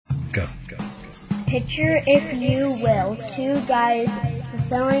Go. Picture, if you will, two guys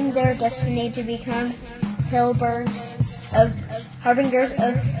fulfilling their destiny to become harbingers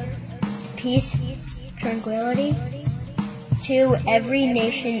of peace, tranquility to every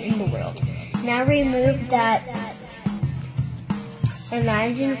nation in the world. Now remove that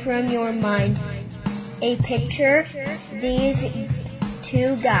imagine from your mind a picture, these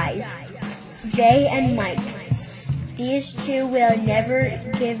two guys, Jay and Mike. These two will never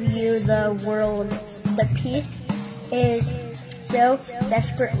give you the world the peace is so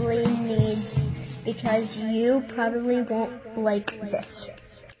desperately needs because you probably won't like this.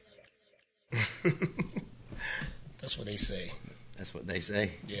 That's what they say. That's what they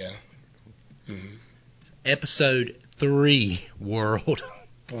say. Yeah. Mm-hmm. Episode 3, world.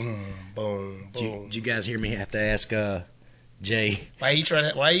 Boom, boom, boom. Did you guys hear me have to ask Jay? Why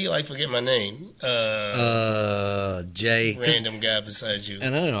you like forget my name? Jay. Random guy beside you. I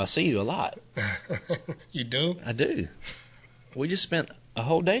know. I see you a lot. You do? I do. We just spent a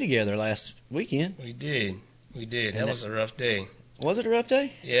whole day together last weekend. We did. That was a rough day. Was it a rough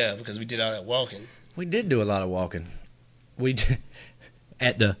day? Yeah, because we did all that walking. We did do a lot of walking. We did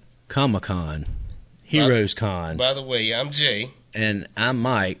at the Comic-Con, Heroes Con. By the way, I'm Jay. And I'm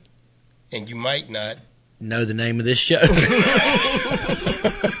Mike. And you might not know the name of this show.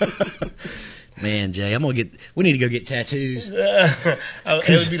 Man, Jay, we need to go get tattoos.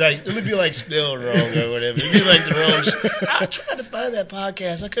 It would be like spelled wrong or whatever. It'd be like the wrong. I tried to find that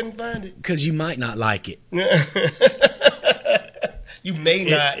podcast. I couldn't find it. Because you might not like it. You may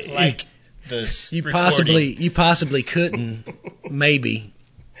not like this. You possibly couldn't. Maybe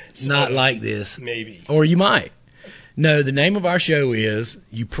not like this. Maybe. Or you might. No, the name of our show is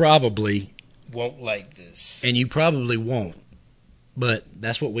You Probably Won't Like This. And you probably won't. But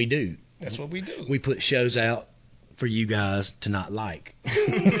that's what we do. That's what we do. We put shows out for you guys to not like.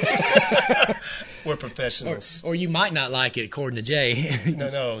 We're professionals. Or you might not like it, according to Jay.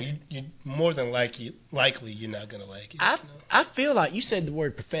 No. You more than likely you're not going to like it. I feel like you said the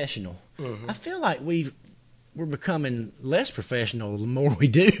word professional. Mm-hmm. I feel like we're becoming less professional the more we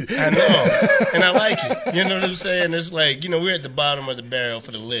do. I know, and I like it. You know what I'm saying? It's like, we're at the bottom of the barrel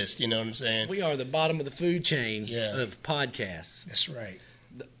for the list. You know what I'm saying? We are the bottom of the food chain of podcasts. That's right.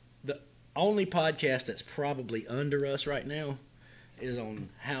 The only podcast that's probably under us right now is on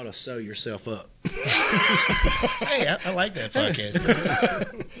how to sew yourself up. Hey, I like that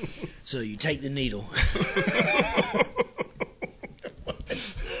podcast. So you take the needle.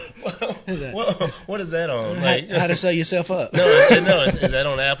 What is that on? How to sew yourself up. No, is that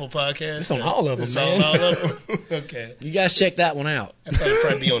on Apple Podcasts? It's on all of them, it's man. on all of them? Okay. You guys check that one out. I thought it'd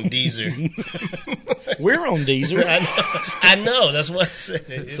probably be on Deezer. We're on Deezer. I know. That's what I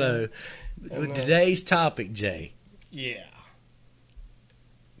said. So, today's topic, Jay. Yeah.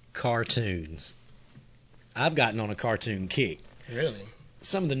 Cartoons. I've gotten on a cartoon kick. Really?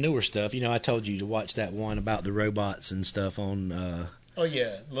 Some of the newer stuff. I told you to watch that one about the robots and stuff on... Oh,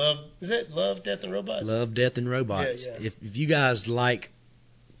 yeah. Is that Love, Death, and Robots? Love, Death, and Robots. Yeah. If you guys like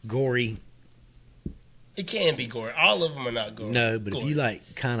gory... It can be gory. All of them are not gory. No, but if you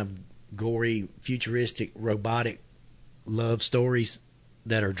like kind of gory, futuristic, robotic love stories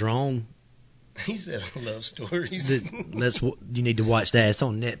that are drawn... He said love stories. You need to watch that. It's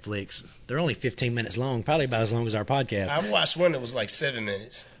on Netflix. They're only 15 minutes long, probably about as long as our podcast. I watched one that was like 7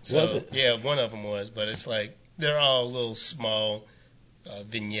 minutes. So, was it? Yeah, one of them was, but it's like they're all little small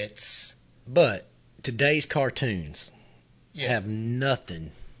vignettes. But today's cartoons have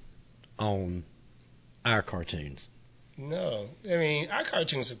nothing on our cartoons. No, I mean our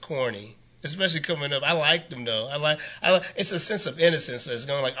cartoons are corny. Especially coming up, I like them though. I like. It's a sense of innocence that's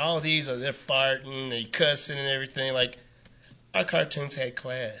going like all these are they're farting, they cussing and everything. Like our cartoons had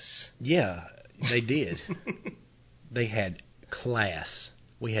class. Yeah, they did. They had class.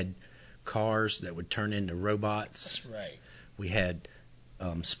 We had cars that would turn into robots. That's right. We had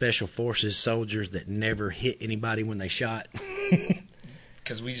special forces soldiers that never hit anybody when they shot.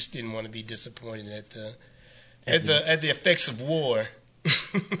 Because we just didn't want to be disappointed at the effects of war.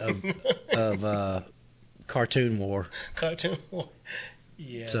 of Cartoon War. Cartoon War.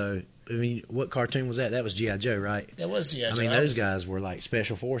 Yeah. So, I mean, what cartoon was that? That was G.I. Joe, right? That was G.I. Joe. I mean, those guys were like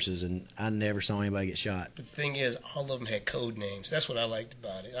special forces, and I never saw anybody get shot. The thing is, all of them had code names. That's what I liked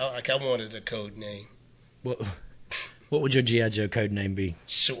about it. I wanted a code name. What would your G.I. Joe code name be?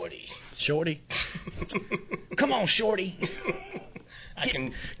 Shorty. Shorty? Come on, Shorty.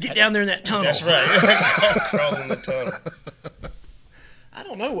 Get down there in that tunnel. That's right. Crawl in the tunnel. I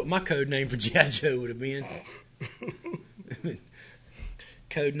don't know what my code name for G.I. Joe would have been.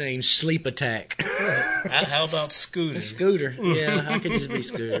 Codename Sleep Attack. How about Scooter? Scooter. Yeah, I could just be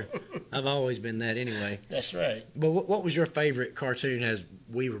Scooter. I've always been that anyway. That's right. But what was your favorite cartoon as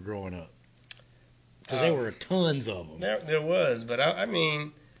we were growing up? Because there were tons of them. There was, but I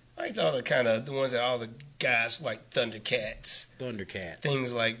mean, I liked all the ones that all the guys like Thundercats,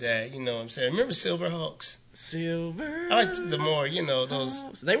 things like that. You know what I'm saying? Remember Silverhawks? Silver. I liked the more,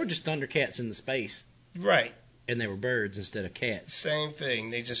 those. They were just Thundercats in the space. Right. And they were birds instead of cats. Same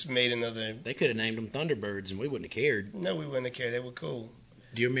thing. They just made another. They could have named them Thunderbirds and we wouldn't have cared. No, we wouldn't have cared. They were cool.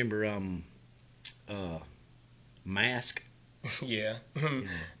 Do you remember Mask? Yeah.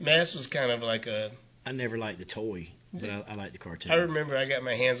 Mask was kind of like a. I never liked the toy, but I liked the cartoon. I remember I got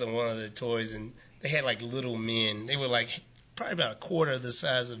my hands on one of the toys and they had like little men. They were like probably about a quarter of the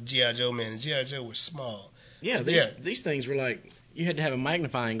size of G.I. Joe men. And G.I. Joe were small. Yeah, these things were like, you had to have a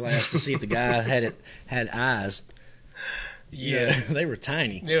magnifying glass to see if the guy had eyes. Yeah. They were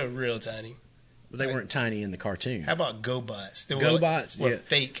tiny. They were real tiny. But they weren't tiny in the cartoon. How about GoBots? GoBots were yeah.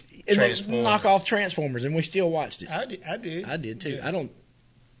 fake and Transformers. Knockoff Transformers, and we still watched it. I did. I did too. Yeah.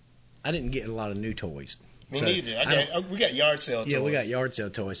 I didn't get a lot of new toys. Me neither. We got yard sale toys. Yeah, we got yard sale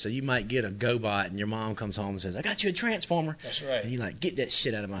toys. So you might get a GoBot, and your mom comes home and says, "I got you a Transformer." That's right. And you're like, "Get that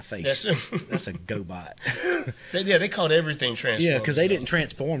shit out of my face." That's a GoBot. They called everything Transformers. Yeah, because they didn't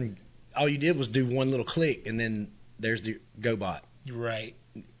transform. All you did was do one little click, and then there's the GoBot. Right.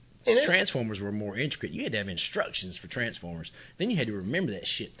 Transformers were more intricate. You had to have instructions for Transformers. Then you had to remember that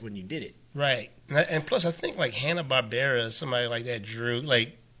shit when you did it. Right. And plus, I think like Hanna-Barbera, somebody like that drew,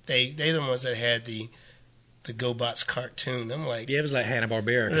 like they're the ones that had the GoBots cartoon. I'm like, yeah, it was like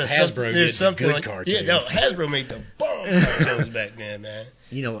Hanna-Barbera. Hasbro did the good cartoons. Yeah, no, Hasbro made the bomb cartoons back then, man.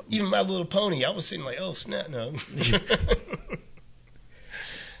 You know, even My Little Pony, I was sitting like, oh snap, no.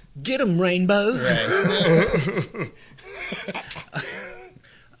 Get 'em, Rainbow. Right.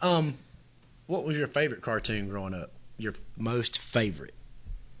 What was your favorite cartoon growing up? Your most favorite?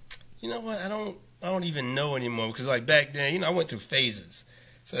 You know what? I don't even know anymore because like back then, I went through phases.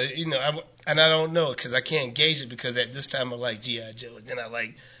 So I don't know because I can't gauge it because at this time I like G.I. Joe and then I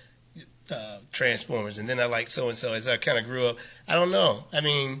like Transformers and then I like so and so as I kind of grew up. I don't know. I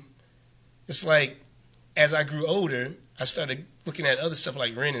mean, it's like as I grew older, I started looking at other stuff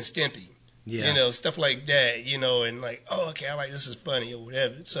like Ren and Stimpy. Yeah. Stuff like that, and like, oh, okay, I like this is funny or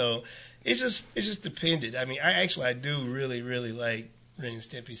whatever. So it just depended. I mean, I do really, really like Ren and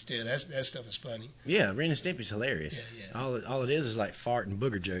Stimpy still. That stuff is funny. Yeah, Ren and Stimpy's hilarious. Yeah. All it is like fart and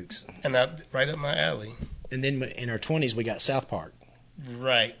booger jokes. And right up my alley. And then in our 20s, we got South Park.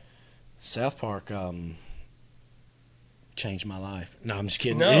 Right. South Park changed my life. No, I'm just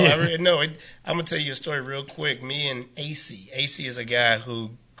kidding. No, I'm gonna tell you a story real quick. Me and AC. AC is a guy who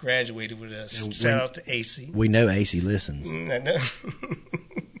graduated with us. Shout out to AC. We know AC listens. I know.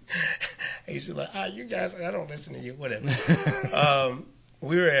 AC like, you guys, I don't listen to you. Whatever.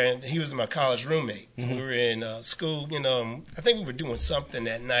 He was my college roommate. Mm-hmm. We were in school. I think we were doing something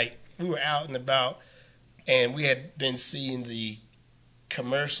that night. We were out and about, and we had been seeing the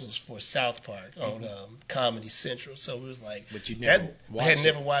commercials for South Park on Comedy Central. So it was like, but you never I had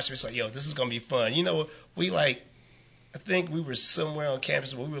never watched it. It's like, yo, this is gonna be fun. I think we were somewhere on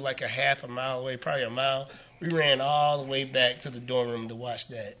campus, but we were like a half a mile away, probably a mile. We ran all the way back to the dorm room to watch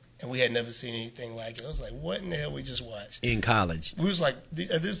that, and we had never seen anything like it. I was like, what in the hell we just watched? In college. We was like,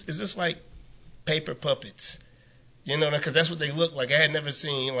 is this like paper puppets? Because that's what they look like. I had never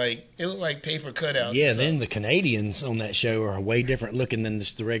seen, it looked like paper cutouts. Yeah, then the Canadians on that show are way different looking than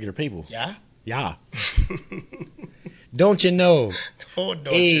just the regular people. Yeah? Yeah. Don't you know? Oh,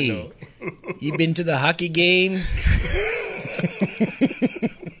 don't you know? You been to the hockey game?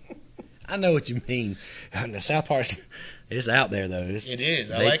 I know what you mean. The South Park, it's out there though. It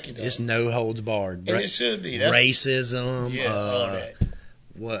is. I like it though. It's no holds barred. And it should be. Racism. Yeah, all that.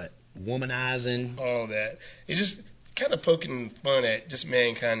 What? Womanizing. All that. It's just kind of poking fun at just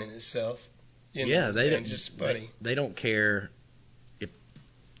mankind in itself. Just funny. They don't care if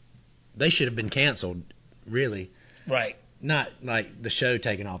they should have been canceled. Really. Right. Not like the show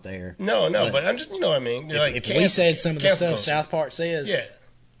taken off the air. No, but I'm just, what I mean. If we said some of the stuff South Park says, yeah,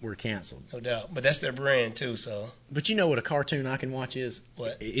 we're canceled. No doubt. But that's their brand too, so. But you know what a cartoon I can watch is?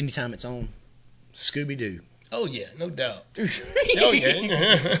 What? Anytime it's on? Scooby-Doo. Oh yeah, no doubt. Oh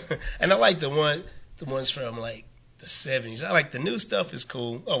yeah. And I like the ones from like the 70s. I like the new stuff is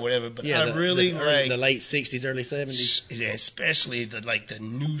cool or whatever, but I really like the late 60s, early 70s. Yeah, especially the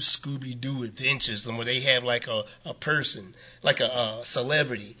new Scooby-Doo adventures, where they have like a person, like a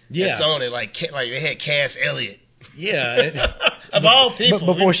celebrity that's on it, like they had Cass Elliot Yeah. Of all people.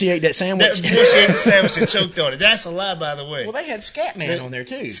 Before she ate that sandwich. Before she ate the sandwich and choked on it. That's a lie, by the way. Well, they had Scatman on there,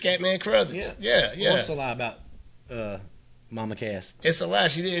 too. Scatman Crothers. Yeah. What's the lie about Mama Cass? It's a lie.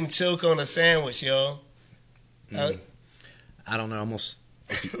 She didn't choke on a sandwich, yo. I don't know. Almost,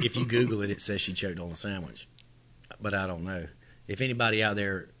 if you Google it, it says she choked on a sandwich. But I don't know. If anybody out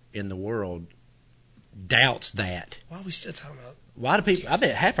there in the world doubts that. Why are we still talking about? Why do people? I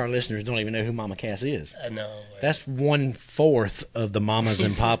bet half our listeners don't even know who Mama Cass is. I know. That's 1/4 of the mamas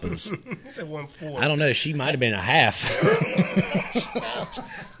and papas. He said 1/4. I don't know. She might have been a half.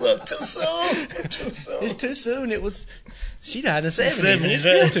 Look, too soon. It's too soon. She died in the 70s. And It's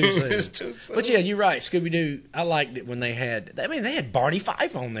still too soon. It's too soon. But yeah, you're right. Scooby Doo. I liked it when they had. I mean, they had Barney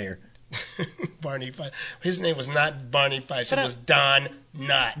Fife on there. Barney Fife. His name was not Barney Fife. It was Don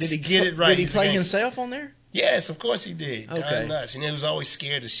Knotts. Did he get it right? Did he play himself on there? Yes, of course he did. Okay. Don Knotts. And he was always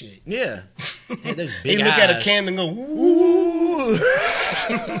scared of shit. Yeah. He those big He'd look eyes. at a candle and go, woo,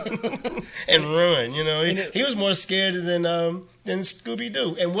 and run. You know, he was more scared than Scooby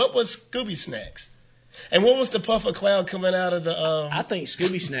Doo. And what was Scooby Snacks? And what was the puff of cloud coming out of the? I think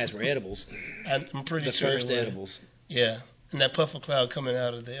Scooby Snacks were edibles. I'm pretty sure the first edibles. Yeah, and that puff of cloud coming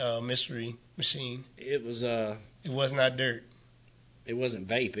out of the mystery machine. It was It was not dirt. It wasn't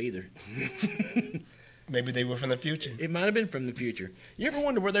vape either. Maybe they were from the future. It might have been from the future. You ever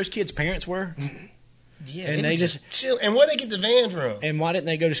wonder where those kids' parents were? Yeah, and they just chill. And where they get the van from? And why didn't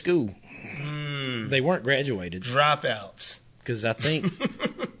they go to school? They weren't graduated. Dropouts. Because I think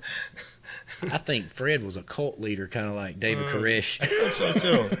Fred was a cult leader, kind of like David Koresh. I think so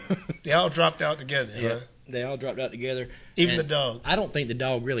too. They all dropped out together. Yeah, huh? they all dropped out together. Even and the dog. I don't think the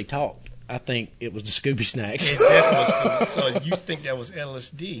dog really talked. I think it was the Scooby Snacks. It definitely was Scooby. So you think that was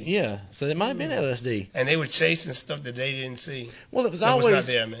LSD? Yeah, so it might have been LSD. And they were chasing stuff that they didn't see. Well, it was that always was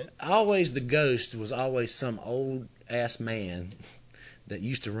not there, man. Always the ghost was always some old ass man that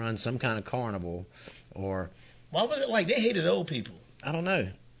used to run some kind of carnival, or why was it like they hated old people? I don't know.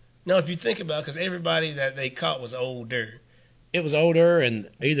 No, if you think about it, because everybody that they caught was older. It was older and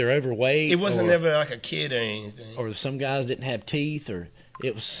either overweight. It wasn't ever like a kid or anything. Or some guys didn't have teeth, or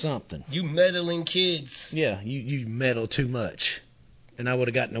it was something. You meddling kids. Yeah, you meddle too much, and I would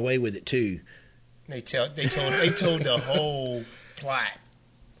have gotten away with it too. They told the whole plot.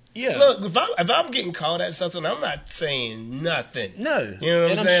 Yeah. Look, if I'm getting caught at something, I'm not saying nothing. No. You know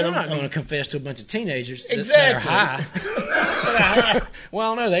what I'm saying? I'm not going to confess to a bunch of teenagers exactly. that are high.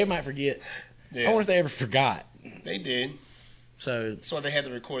 Well, no, they might forget. Yeah. I wonder if they ever forgot. They did. So that's why they had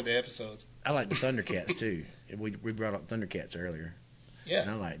to record the episodes. I like the Thundercats too. We brought up Thundercats earlier. Yeah.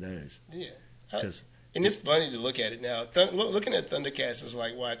 And I like those. Yeah. And it's funny to look at it now. Looking at Thundercats is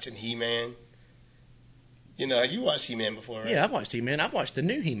like watching He-Man. You know, you watched He-Man before, right? Yeah, I've watched He-Man. I've watched the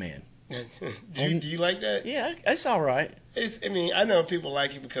new He-Man. Do you like that? Yeah, it's all right. I know people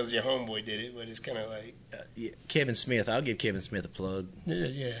like it because your homeboy did it, but it's kind of like yeah, Kevin Smith. I'll give Kevin Smith a plug.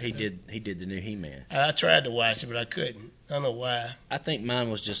 Yeah. He did the new He-Man. I tried to watch it, but I couldn't. I don't know why. I think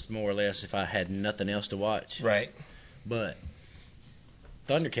mine was just more or less if I had nothing else to watch. Right. But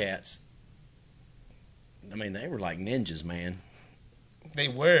Thundercats, I mean, they were like ninjas, man. They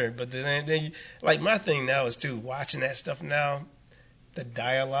were, but then like my thing now is too watching that stuff now. The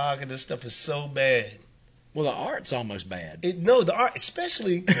dialogue and this stuff is so bad. Well, the art's almost bad. The art,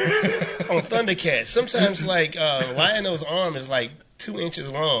 especially on Thundercats. Sometimes like Lionel's arm is like 2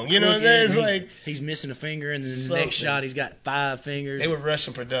 inches long. You know what I'm saying? It's like he's missing a finger, and then the next shot he's got 5 fingers. They were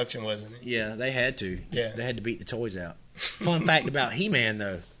rushing production, wasn't it? Yeah, they had to. Yeah, they had to beat the toys out. Fun fact about He-Man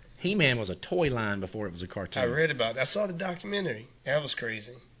though. He-Man was a toy line before it was a cartoon. I read about it. I saw the documentary. That was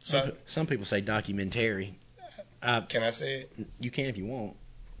crazy. Some people say documentary. Can I say it? You can if you want.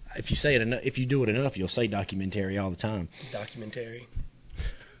 If you say it enough, if you do it enough, you'll say documentary all the time. Documentary.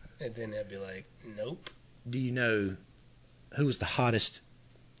 And then they'll be like, nope. Do you know who was the hottest?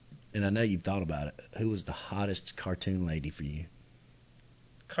 And I know you've thought about it. Who was the hottest cartoon lady for you?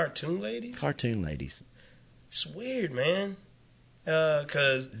 Cartoon ladies? Cartoon ladies. It's weird, man.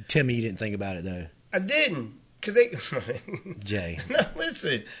 Cause tell me you didn't think about it though. I didn't. Cause they Jay. No,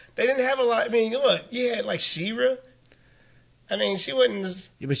 listen. They didn't have a lot. I mean, look, you had like She-Ra. I mean, she wasn't as...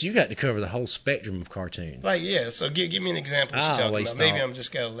 Yeah, but you got to cover the whole spectrum of cartoons. Like, yeah, so give me an example of what you're talking about. Maybe I'm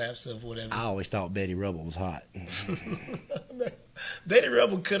just got a lapse of whatever. I always thought Betty Rubble was hot. Betty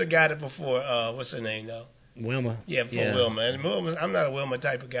Rubble could have got it before, what's her name, though? Wilma. Yeah, before Wilma. And I'm not a Wilma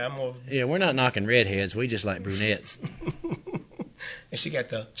type of guy. I'm more of... Yeah, we're not knocking redheads. We just like brunettes. And she had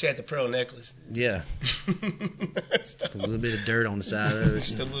the pearl necklace. Yeah. A little bit of dirt on the side of it.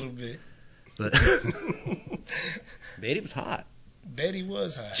 Just a little bit. But Betty was hot. Betty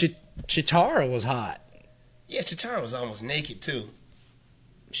was hot. Chitara was hot. Yeah, Chitara was almost naked too.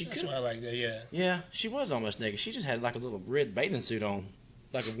 She That's could. why I like that. Yeah. Yeah, she was almost naked. She just had like a little red bathing suit on,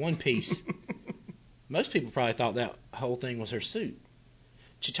 like a one piece. Most people probably thought that whole thing was her suit.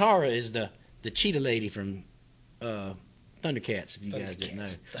 Chitara is the cheetah lady from Thundercats, if you guys didn't know.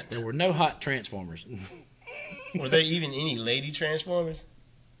 There were no hot Transformers. Were there even any lady Transformers?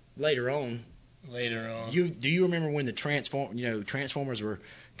 Later on. Do you remember when the Transformers were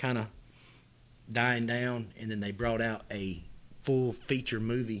kind of dying down, and then they brought out a full feature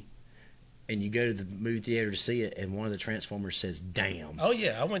movie, and you go to the movie theater to see it, and one of the Transformers says "damn." Oh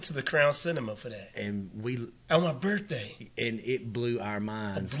yeah, I went to the Crown Cinema for that. And on my birthday. And it blew our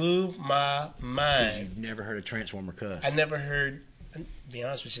minds. It blew my mind. You've never heard a Transformer cuss. I never heard. To be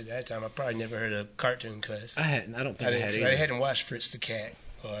honest with you, at that time I probably never heard a cartoon cuss. I hadn't. I don't think I had either. I hadn't watched Fritz the Cat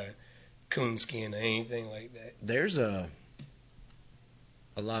or Coonskin or anything like that. There's a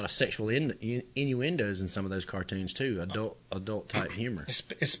lot of sexual innuendos in some of those cartoons too. Adult type humor.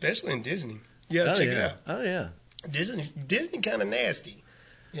 Especially in Disney. Yeah, check it out. Oh yeah. Disney kind of nasty.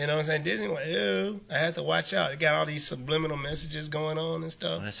 You know what I'm saying? Disney like, ew, I have to watch out. They got all these subliminal messages going on and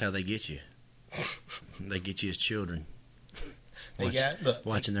stuff. Well, that's how they get you. They get you as children.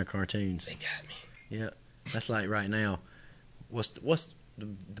 Watching their cartoons. They got me. Yeah, that's like right now. What's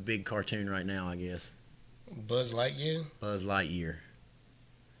the big cartoon right now? I guess. Buzz Lightyear. Buzz Lightyear.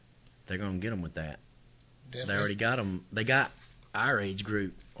 They're gonna get them with that. They already got them. They got our age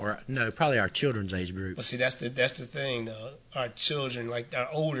group, or no, probably our children's age group. Well, see, that's the thing though. Our children, like our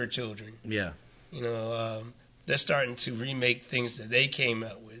older children. Yeah. You know, they're starting to remake things that they came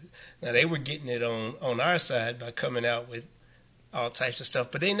out with. Now they were getting it on our side by coming out with all types of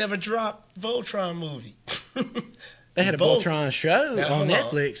stuff, but they never dropped Voltron movie. They had a Voltron show on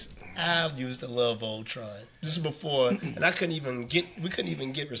Netflix. I used to love Voltron. This is before, and we couldn't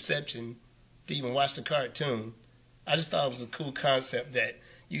even get reception to even watch the cartoon. I just thought it was a cool concept that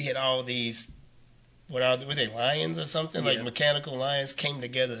you had all these, were they lions or something? Yeah. Like mechanical lions came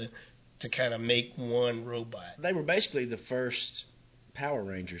together to kind of make one robot. They were basically the first Power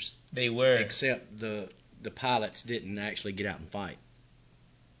Rangers. They were. Except the pilots didn't actually get out and fight.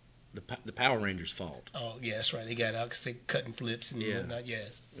 The Power Rangers fought. Oh, yeah, that's right. They got out because they cutting flips and whatnot, yeah.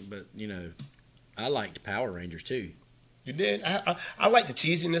 But, I liked Power Rangers, too. You did? I like the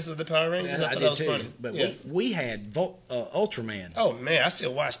cheesiness of the Power Rangers. I thought that was too. Funny. But we had Ultraman. Oh, man, I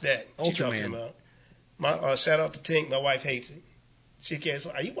still watch that. What you talking about? Shout out to Tink. My wife hates it. She gets,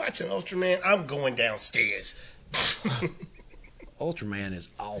 are you watching Ultraman? I'm going downstairs. Ultraman is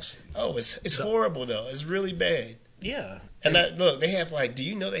awesome. Oh, it's horrible, though. It's really bad. Yeah. And look, they have do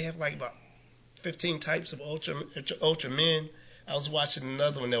you know they have about 15 types of Ultramen? I was watching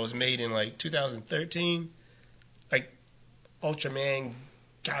another one that was made in 2013, like Ultraman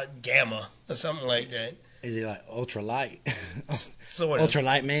Gamma or something like that. Is he like ultralight? Sort of.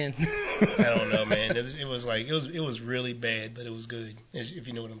 Ultralight man? I don't know, man. It was really bad, but it was good, if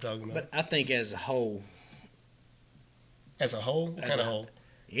you know what I'm talking about. But I think as a whole. As a whole? What kind of whole?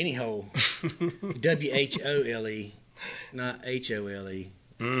 Any whole. WHOLE, not HOLE.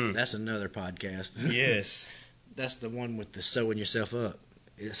 That's another podcast. Yes. That's the one with the sewing yourself up.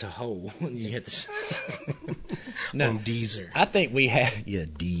 It's a hole. You have to. No, Deezer. I think we had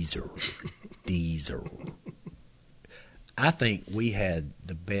Deezer. I think we had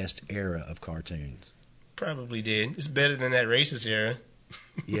the best era of cartoons. Probably did. It's better than that racist era.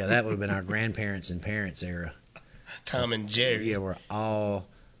 Yeah, that would have been our grandparents' and parents' era. Tom and Jerry. Yeah, where all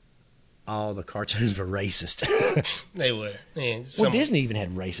the cartoons were racist. They were. Man, Disney even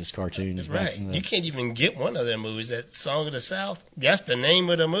had racist cartoons. Right. You can't even get one of their movies. That Song of the South, that's the name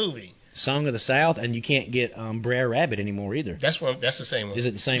of the movie. Song of the South, and you can't get Brer Rabbit anymore either. That's the same one. Is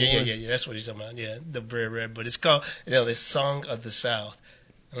it the same one? Yeah. That's what he's talking about. Yeah, the Brer Rabbit. But it's called, it's Song of the South.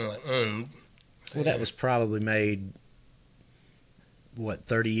 I'm like, Well, that was probably made,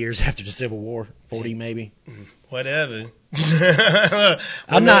 30 years after the Civil War? 40 maybe? Whatever.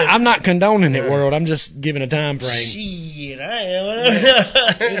 I'm not condoning it, world. I'm just giving a time frame. Shit, I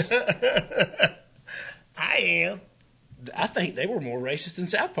am. I am. I think they were more racist than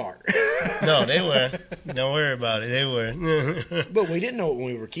South Park. No, they were. Don't worry about it. They were. But we didn't know it when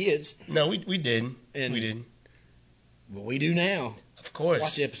we were kids. No, we didn't. We didn't. But we do now. Of course.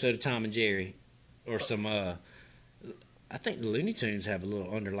 Watch the episode of Tom and Jerry. Or some, I think the Looney Tunes have a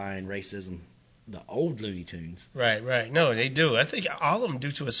little underlying racism. The old Looney Tunes. Right. No, they do. I think all of them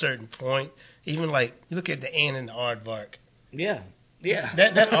do to a certain point. Even you look at the Ann and the Aardvark. Yeah.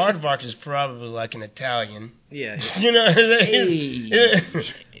 That Aardvark is probably like an Italian. Yeah. You know what I'm saying?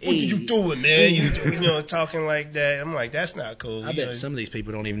 What are you doing, man? You talking like that. I'm like, that's not cool. I bet some of these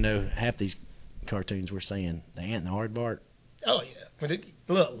people don't even know half these cartoons we're saying. The Ant and the Aardvark. Oh yeah. But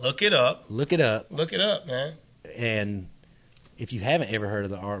look it up. Look it up. Look it up, man. And if you haven't ever heard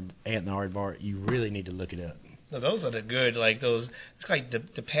of the Ant and the Aardvark, you really need to look it up. No, those are the good, like those. It's like the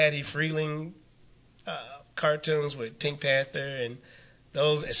Patty Freeling cartoons with Pink Panther and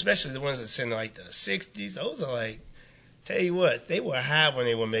those, especially the ones that's in like the 60s. Those are like, tell you what, they were high when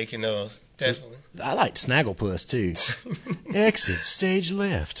they were making those. Definitely. I liked Snagglepuss too. Exit stage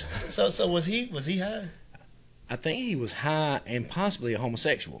left. So was he high? I think he was high and possibly a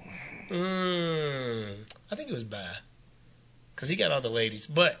homosexual. I think he was bi. Because he got all the ladies.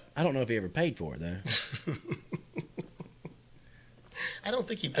 But I don't know if he ever paid for it, though. I don't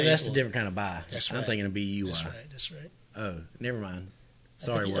think he paid That's for a different kind of bi. That's right. I'm thinking of BUI. That's right. Oh, never mind.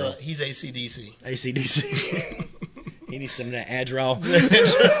 Sorry, he, world. He's ACDC. ACDC. He needs some of that Adderall.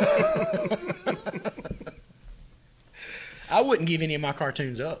 I wouldn't give any of my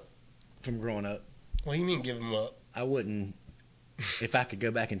cartoons up from growing up. What do you mean give them up? I wouldn't. If I could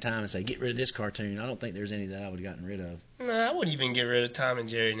go back in time and say, get rid of this cartoon, I don't think there's any that I would have gotten rid of. No, I wouldn't even get rid of Tom and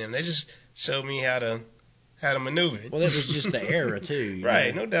Jerry and them. They just showed me how to maneuver. Well, it was just the era, too.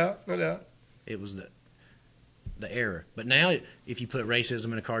 Right, know? no doubt. It was the era. But now, if you put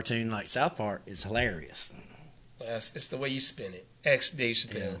racism in a cartoon like South Park, it's hilarious. Well, it's the way you spin it. X Dave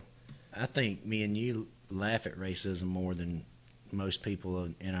Chappelle. Yeah. I think me and you laugh at racism more than most people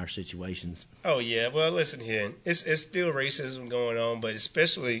in our situations. Oh yeah, well listen here, it's still racism going on, but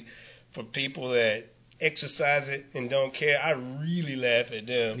especially for people that exercise it and don't care, I really laugh at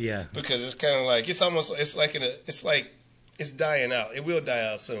them. Yeah. Because it's kind of like it's dying out. It will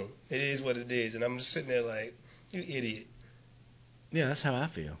die out soon. It is what it is, and I'm just sitting there like, you idiot. Yeah, that's how I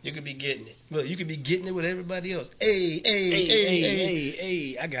feel. You could be getting it. Look, you could be getting it with everybody else. Hey,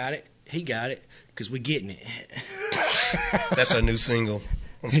 I got it. He got it. Because we're getting it. That's our new single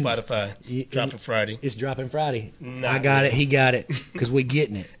on Spotify. Dropping Friday. It's dropping Friday. Not I got really. it. He got it. Because we're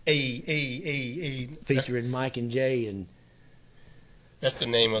getting it. Hey. Featuring Mike and Jay. And that's the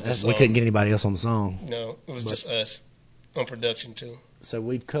name of the song. We couldn't get anybody else on the song. No, it was just us on production too. So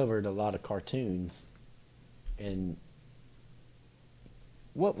we've covered a lot of cartoons. And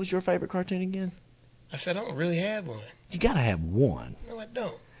what was your favorite cartoon again? I said I don't really have one. You got to have one. No, I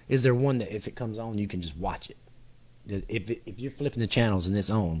don't. Is there one that if it comes on, you can just watch it? If you're flipping the channels and it's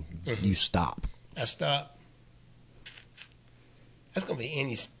on, you stop. I stop. That's gonna be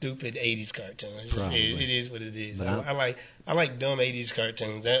any stupid '80s cartoon. It is what it is. I like dumb '80s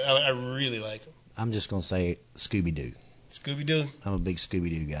cartoons. I really like them. I'm just gonna say Scooby Doo. Scooby Doo. I'm a big Scooby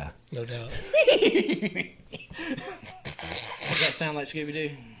Doo guy. No doubt. Does that sound like Scooby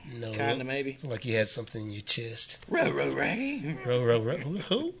Doo? No. Kinda maybe. Like you had something in your chest. Row, Raggy. Row.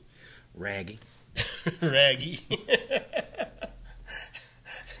 Who? Raggy. Raggy.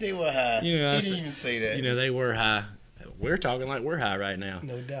 They were high. You know, he didn't even say that. You know, they were high. We're talking like we're high right now.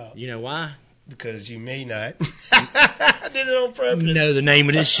 No doubt. You know why? Because you may not. I did it on purpose. You know the name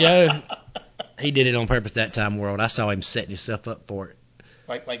of this show? He did it on purpose that time, world. I saw him setting himself up for it.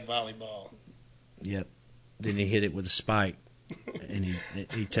 Like volleyball. Yep. Then he hit it with a spike, and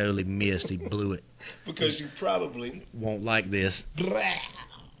he totally missed. He blew it. Because you probably won't like this.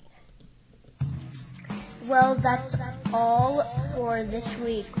 Well, that's all for this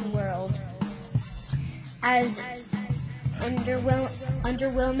week, world. As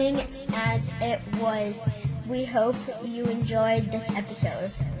underwhelming as it was, we hope you enjoyed this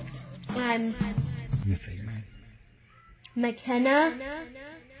episode. I'm McKenna,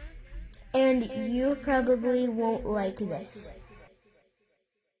 and you probably won't like this.